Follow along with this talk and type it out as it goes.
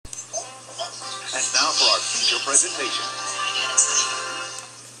presentation.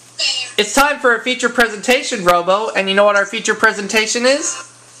 It's time for a feature presentation, Robo, and you know what our feature presentation is?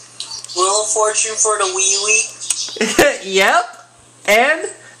 Wheel of Fortune for the Wii. Yep.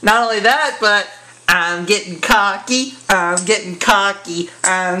 And not only that, but I'm getting cocky, I'm getting cocky,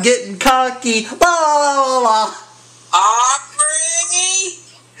 I'm getting cocky, la la la la la. Aubrey?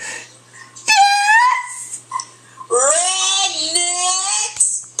 Yes! Redneck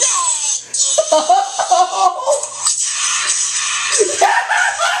Spanky!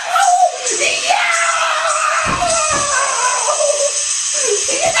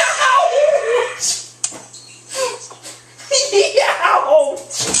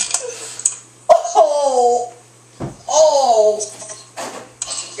 Oh!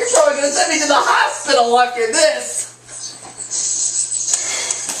 You're probably gonna send me to the hospital after this!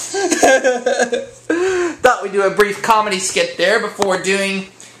 Thought we'd do a brief comedy skit there before doing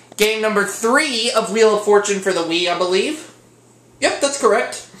game number 3 of Wheel of Fortune for the Wii, I believe. Yep, that's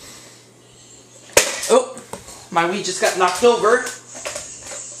correct. Oh, my Wii just got knocked over,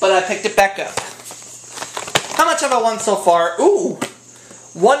 but I picked it back up. How much have I won so far? Ooh!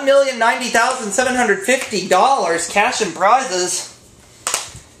 $1,090,750 cash and prizes.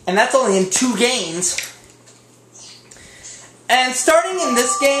 And that's only in 2 games. And starting in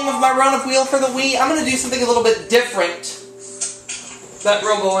this game of my run of Wheel for the Wii, I'm going to do something a little bit different that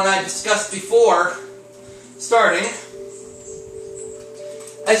Robo and I discussed before starting.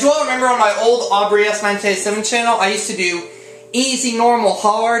 As you all remember on my old Aubrey S9K7 channel, I used to do easy, normal,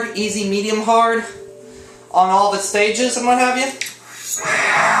 hard, easy, medium, hard on all the stages and what have you.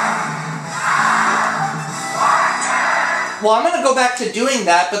 Well, I'm going to go back to doing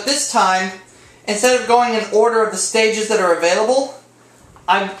that, but this time, instead of going in order of the stages that are available,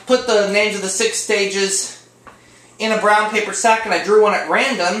 I put the names of the 6 stages in a brown paper sack and I drew one at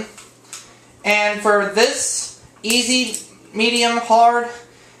random. And for this easy, medium, hard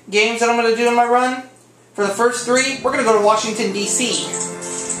games that I'm going to do in my run, for the first 3, we're going to go to Washington, D.C.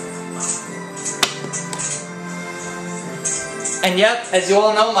 And yep, as you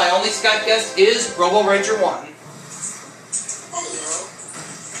all know, my only Skype guest is Robo Ranger 1.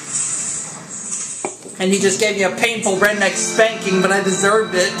 And he just gave me a painful redneck spanking, but I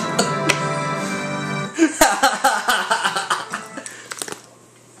deserved it.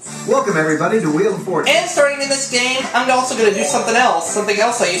 Welcome everybody to Wheel of Fortune. And starting in this game, I'm also going to do something else. Something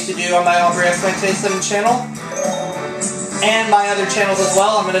else I used to do on my Aubrey S9K7 channel. And my other channels as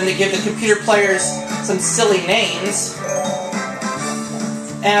well. I'm going to give the computer players some silly names.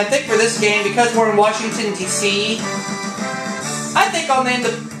 And I think for this game, because we're in Washington, D.C., I think I'll name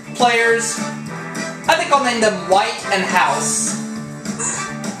the players... I think I'll name them White and House.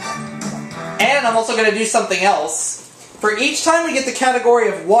 And I'm also going to do something else. For each time we get the category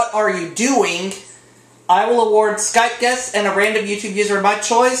of What Are You Doing, I will award Skype guests and a random YouTube user of my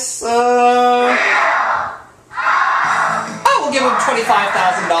choice, I will give them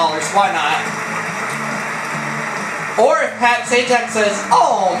 $25,000. Why not? Or if Pat Sajak says,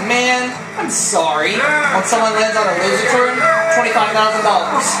 "Oh man, I'm sorry," when someone lands on a loser turn, $25,000.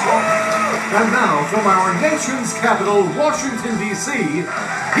 And now, from our nation's capital, Washington, D.C., here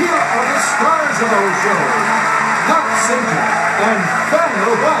are the stars of our show, Pat Sajak and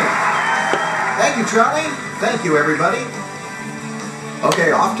Daniel White. Thank you, Charlie. Thank you, everybody.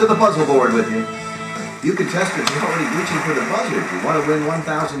 Okay, off to the puzzle board with you. You contestants are already reaching for the buzzer. If you want to win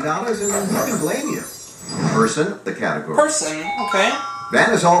 $1,000, and who can blame you? Person, the category. Person, okay.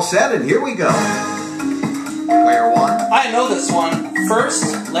 Van is all set, and here we go. Player 1. I know this one.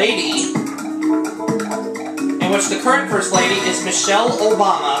 First Lady. In which the current First Lady is Michelle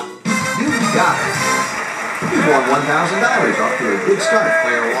Obama. You got it. You've won $1,000. Off to a good start,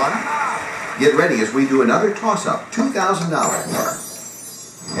 Player 1. Get ready as we do another toss-up.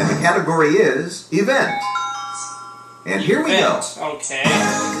 $2,000. And the category is Event. And here we go. Okay.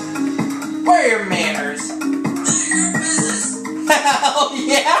 Where are your manners? Hell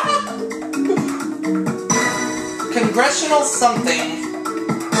yeah! Congressional something.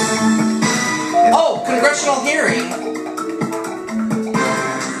 Oh, congressional hearing.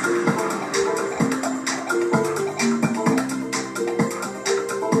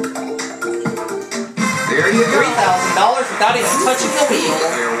 There you go. $3,000 without even touching the wheel.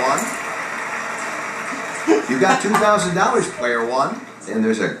 Player 1. You got $2,000, Player 1. And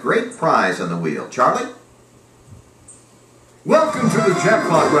there's a great prize on the wheel. Charlie? Welcome to the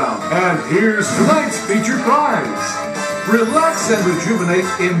jackpot round, and here's tonight's featured prize. Relax and rejuvenate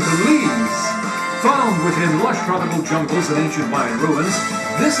in Belize. Found within lush tropical jungles and ancient Mayan ruins,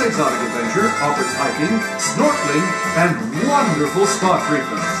 this exotic adventure offers hiking, snorkeling, and wonderful spa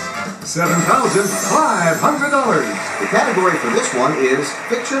treatments. $7,500. The category for this one is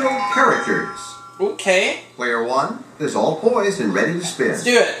fictional characters. Okay. Player 1 is all poised and ready to spin. Let's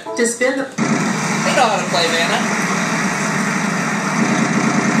do it. To spin the... They know how to play, Vanna.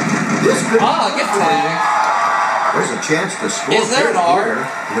 This could be Gift tag. There's a chance to score. Is there an R? Here.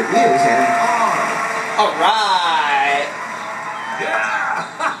 There is an R. Alright.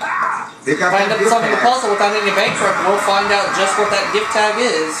 They've got If I that end up gift solving the tag. puzzle without any bankrupt, we'll find out just what that gift tag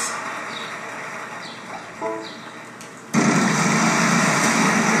is.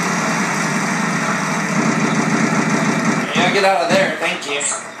 Yeah, get out of there, thank you.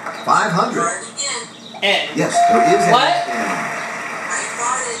 500. N. Yes, there is an What? N.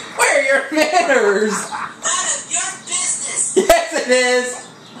 Where are your manners? None of your business. Yes, it is.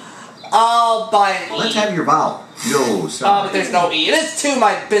 I'll buy an E. Let's have your vowel. No, Oh, sorry. but there's no E. It is to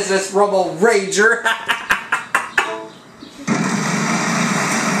my business, Robo Rager.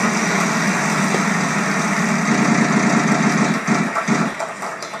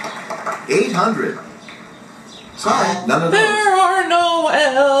 $800. Sorry, none of those. There are no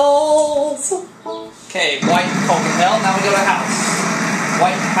L's. Okay, white Coca-Cola. Now we go to house.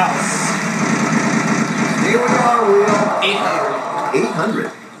 White house. Here we are, Will. 800.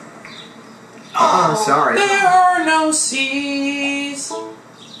 800. Sorry. There are no C's.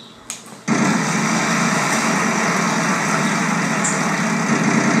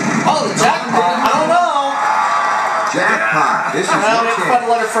 Oh, the jackpot. I don't know. Jackpot. This is Well, your let's chance. find the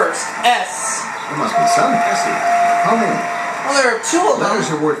letter first. S. There must be some messy. How many? Well, there are two of Letters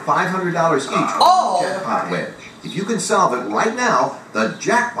them. are worth $500 each. Oh. Jackpot wedge. If you can solve it right now, the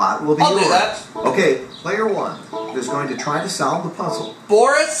jackpot will be I'll do yours. that. Okay, player 1 is going to try to solve the puzzle.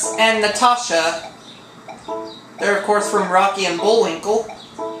 Boris and Natasha. They're, of course, from Rocky and Bullwinkle.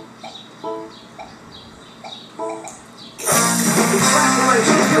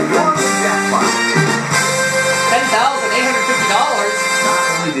 Congratulations, you won the jackpot. $10,850. Not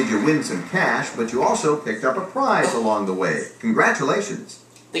only did you win some cash, but you also picked up a prize along the way. Congratulations.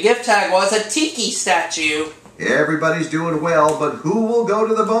 The gift tag was a tiki statue. Everybody's doing well, but who will go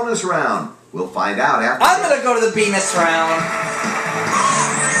to the bonus round? We'll find out after I'm this. gonna go to the Venus round.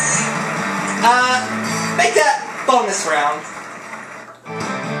 Make that bonus round.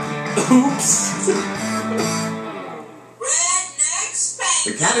 Oops. Redneck Spank.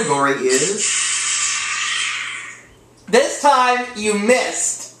 The category is This time you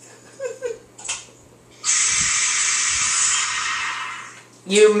missed.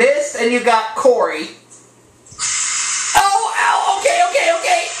 You missed and you got Corey. Oh, ow, okay.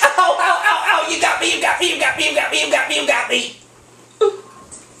 Ow, ow. You got me.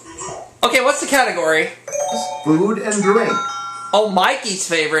 Okay, what's the category? food and drink. Oh, Mikey's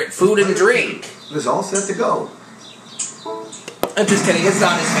favorite, food and drink. It is all set to go. I'm just kidding, it's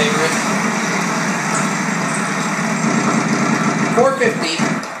not his favorite. $4.50.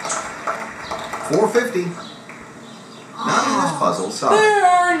 $4.50. Not in this puzzle, sorry. There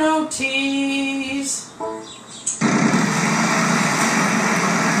are no T's.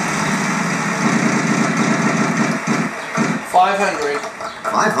 $500.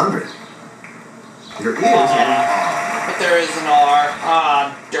 500. There is an R. But there is an R.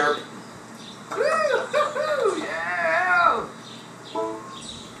 Ah, derp.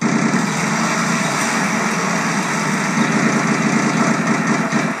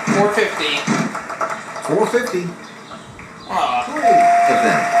 $4.50. $4.50. Ah. 3 of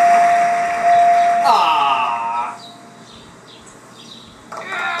them. Ah.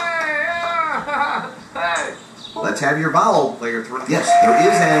 Let's have your vowel, player 3. Yes, there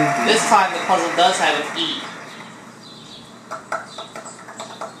is an This time the puzzle does have an E.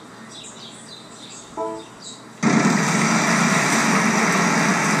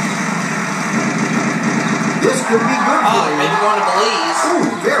 This could be good Oh, for you. maybe going to Belize. Ooh,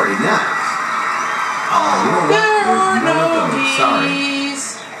 very nice. Oh, you know what? There are There's none of no those. Sorry. T's.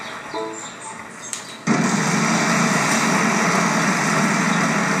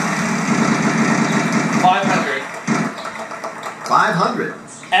 $500. 500.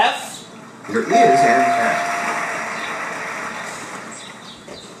 F. There is an F.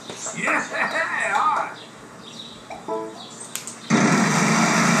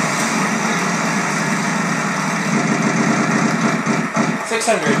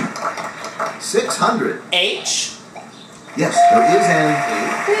 $600. 600. H. Yes, there is an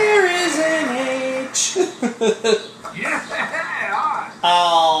There is an H.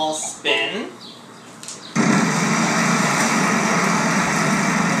 I'll spin.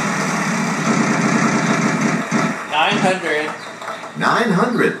 $900.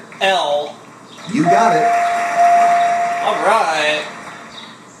 900. L. You got it. Alright.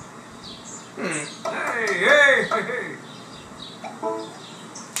 Hey.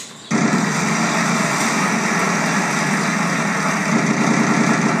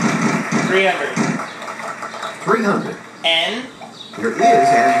 300. 300. N. There is an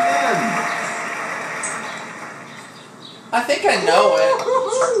N. I think I know it.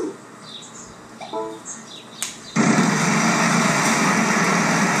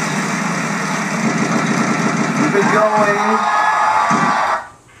 Keep it going.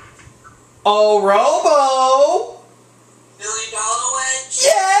 Oh, Robo! $1 million wedge?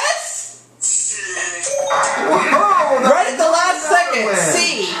 Yes! Whoa, Right at the last second. win.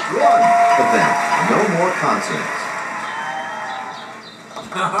 C. Good. But then, no more consonants.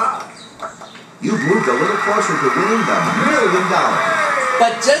 You've moved a little closer to winning the $1 million.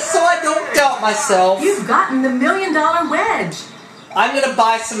 But just so I don't doubt myself, You've gotten the $1 million wedge. I'm gonna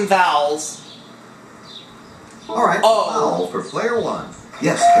buy some vowels. All right, Oh. vowel for player one.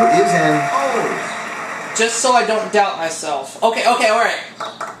 Yes, there is an O. Just so I don't doubt myself. Okay, alright.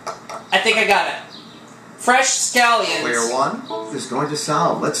 I think I got it. Fresh scallions. Player one is going to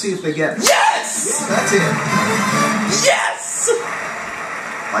solve. Let's see if they get it. Yes! That's it. Yes!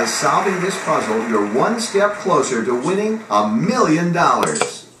 By solving this puzzle, you're one step closer to winning $1 million.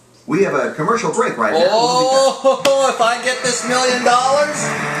 We have a commercial break right now. Oh, if I get this $1 million,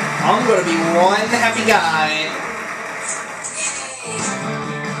 I'm gonna be one happy guy.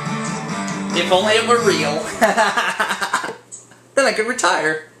 If only it were real. Then I could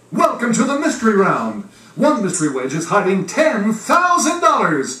retire. Welcome to the mystery round. One mystery wedge is hiding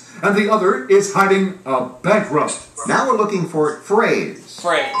 $10,000, and the other is hiding a bankrupt. Now we're looking for phrase.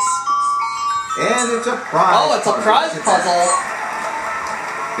 Phrase. And it's a prize. Oh, it's a prize puzzle.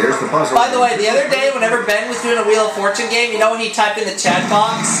 There's the puzzle. By the way, the other day, whenever Ben was doing a Wheel of Fortune game, you know when he typed in the chat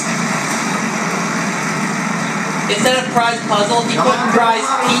box? Instead of prize puzzle, he put prize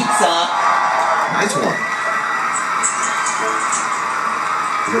pizza. Nice one.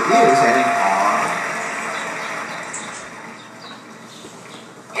 There is an R.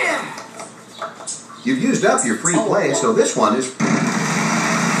 You've used up your free play, so this one is...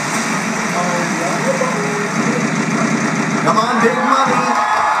 Come on, big money.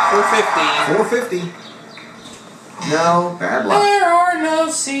 450. 450. No, bad luck. There are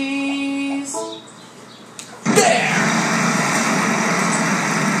no C's. There!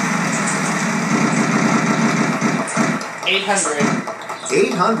 800.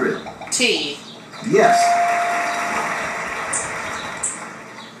 800. T. Yes.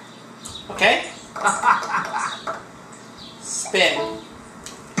 Okay? Spin.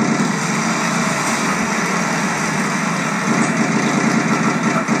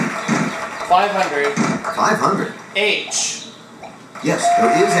 500. 500. H. Yes,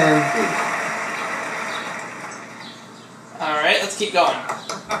 there is an Alright, let's keep going.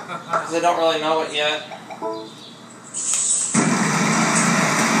 Because I don't really know it yet.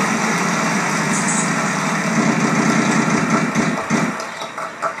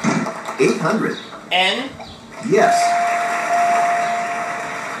 H. 800. N. Yes.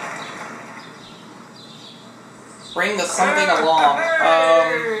 Bring the something along.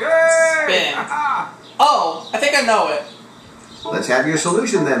 Spin. Oh, I think I know it. Let's have your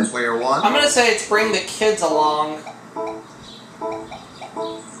solution then, player one. I'm gonna say it's bring the kids along.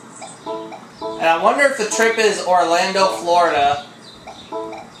 And I wonder if the trip is Orlando, Florida.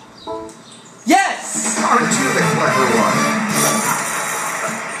 Yes! Aren't you the clever one?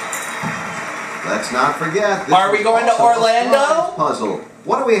 Let's not forget. This Are we was going to also a Orlando? prize puzzle.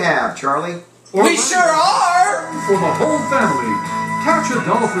 What do we have, Charlie? We sure are! For the whole family. Catch a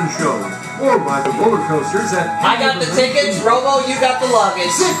dolphin show or ride the roller coasters at... I got the tickets, Robo, you got the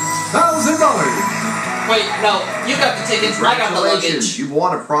luggage. $6,000. Wait, no, you got the tickets, I got the Congratulations, luggage. you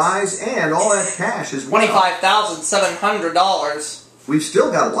won a prize and all that cash as well. $25,700. We've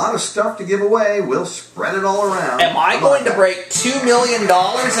still got a lot of stuff to give away. We'll spread it all around. Am I Come going on to back. break $2 million in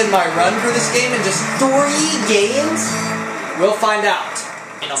my run for this game in just 3 games? We'll find out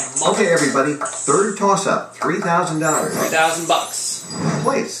in a moment. Okay, everybody. Third toss-up, $3,000. $3,000.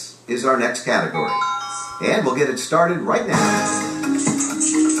 Place is our next category. And we'll get it started right now.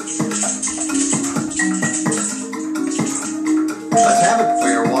 Let's have it,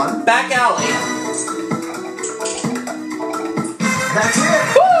 player one. Back alley. That's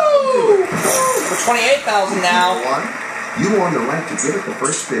it. Woo! For $28,000 now. Player one, you won the right to give it the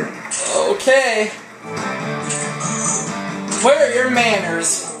first spin. Okay. Where are your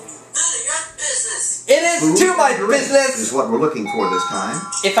manners? None of your business. It is Food to my and drink business. is what we're looking for this time.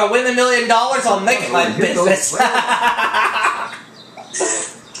 If I win $1 million, I'll make it my And here goes business. player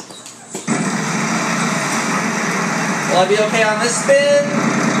Will I be okay on this spin?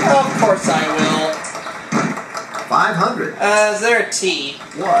 Of course I will. 500. Is there a T?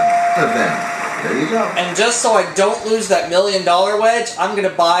 One of them. There you go. And just so I don't lose that $1 million wedge, I'm gonna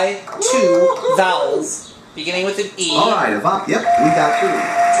buy 2 vowels, beginning with an E. All right, Yep, we got 2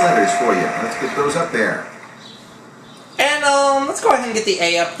 letters for you. Let's get those up there. And let's go ahead and get the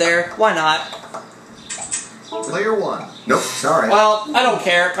A up there. Why not? Player 1. Nope, sorry. Well, I don't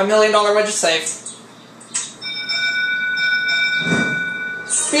care. $1 million wedge is safe.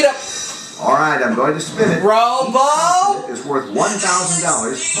 Speed up. All right, I'm going to spin it. Robo. It is worth $1,000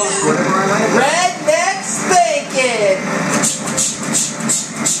 plus whatever I land. Redneck Spankin'.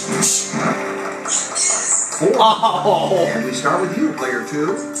 4. Oh. And we start with you, player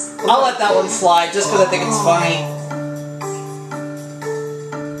 2. I'll let that one slide just because I think it's funny.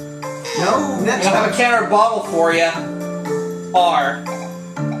 No, next I have a time. counter bottle for you. R.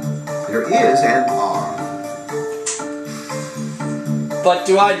 There is an R. But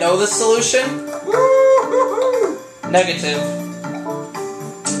do I know the solution? Negative.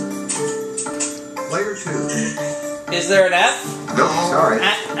 Player 2. Is there an F? Nope, sorry.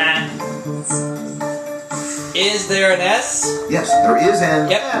 Is there an S? Yes, there is an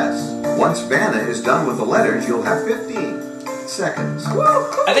Yep. S. Once Vanna is done with the letters, you'll have 15 seconds.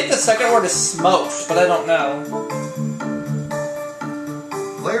 I think the second word is smoked, but I don't know.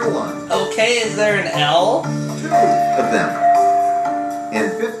 Player 1. Okay, is there an L? 2 of them. And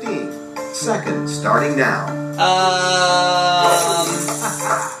 15 seconds starting now. I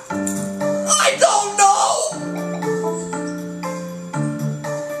don't know!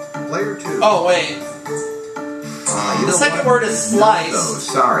 Player 2. Oh, wait. The second word is slice. No,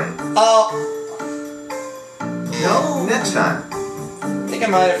 sorry. Oh, No, next time. I think I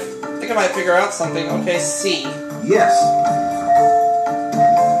might figure out something. Okay, C. Yes.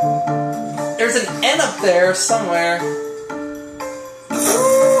 There's an N up there somewhere.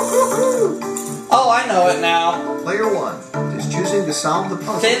 Oh, I know it now. Player 1 is choosing to solve the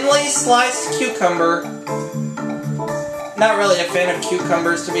puzzle. Thinly sliced cucumber. Not really a fan of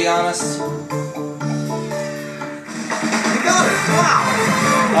cucumbers, to be honest. You got it. Wow.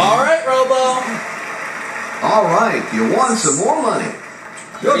 Alright, Robo. All right, you won some more money.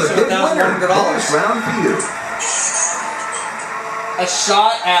 You're the big winner. $37,100. Bonus round for you. A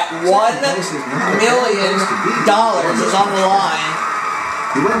shot at $1 million is on the line.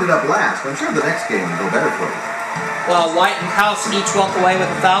 You ended up last. I'm sure the next game will go better for you. Well, White and House each walk away with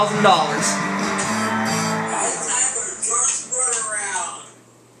 $1,000.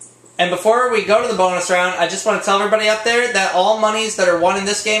 And before we go to the bonus round, I just want to tell everybody out there that all monies that are won in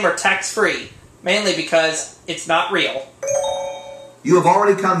this game are tax-free. Mainly because it's not real. You have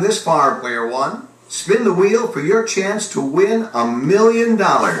already come this far, player 1. Spin the wheel for your chance to win $1 million.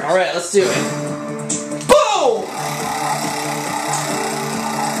 Alright, let's do it. Boom!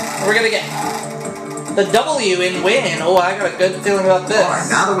 We're gonna get the W in win. Oh, I got a good feeling about this. All right,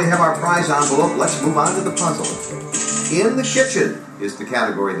 now that we have our prize envelope, let's move on to the puzzle. In the kitchen is the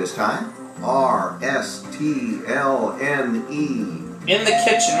category this time. R-S-T-L-N-E. In the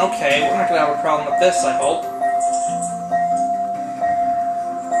kitchen, okay. We're not gonna have a problem with this, I hope.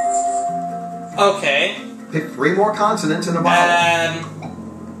 Okay. Pick 3 more consonants in a bottle.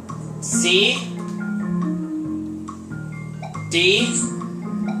 C D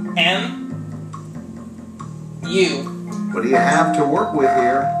M U. What do you have to work with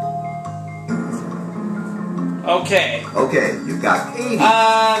here? Okay. Okay, you've got 80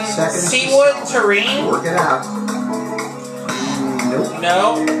 seconds. Seawood terrain? Work it out. Nope.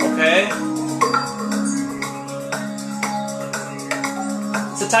 No? Okay.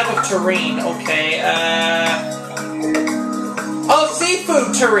 It's a type of terrain. Okay, oh,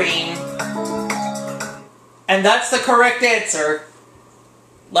 seafood terrain! And that's the correct answer.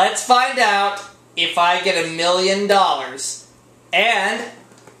 Let's find out if I get $1 million. And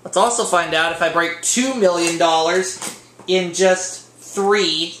let's also find out if I break $2 million in just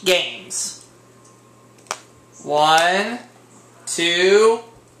 3 games. 1, 2,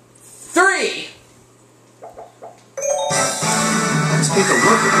 3! Let's take a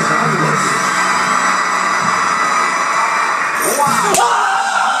look at this envelope. Wow!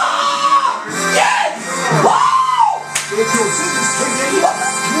 Ah! Yes! Wow! It's your biggest ticket,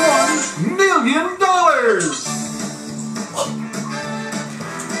 $1 million!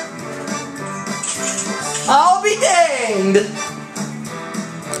 I'll be danged!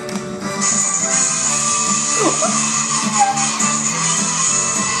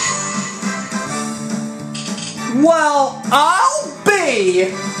 Well, I'll be!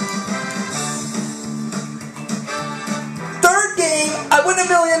 Third game, I win $1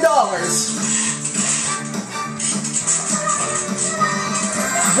 million!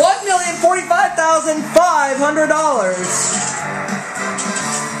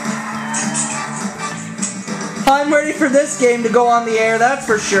 $2,500. I'm ready for this game to go on the air, that's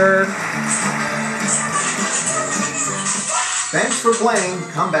for sure. Thanks for playing.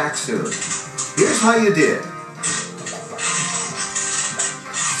 Come back soon. Here's how you did.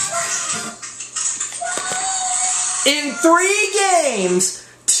 In 3 games,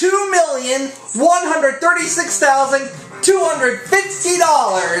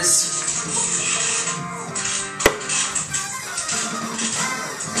 $2,136,250.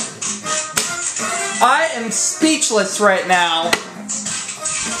 I am speechless right now.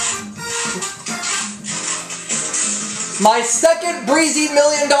 My second breezy $1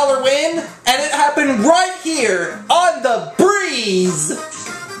 million win, and it happened right here on the breeze.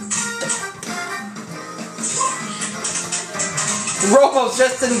 Robo's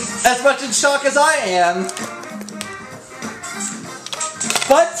just as much in shock as I am.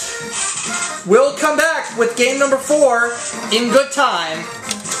 But we'll come back with game number 4 in good time.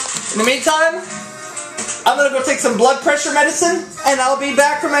 In the meantime, I'm gonna go take some blood pressure medicine, and I'll be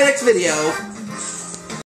back for my next video.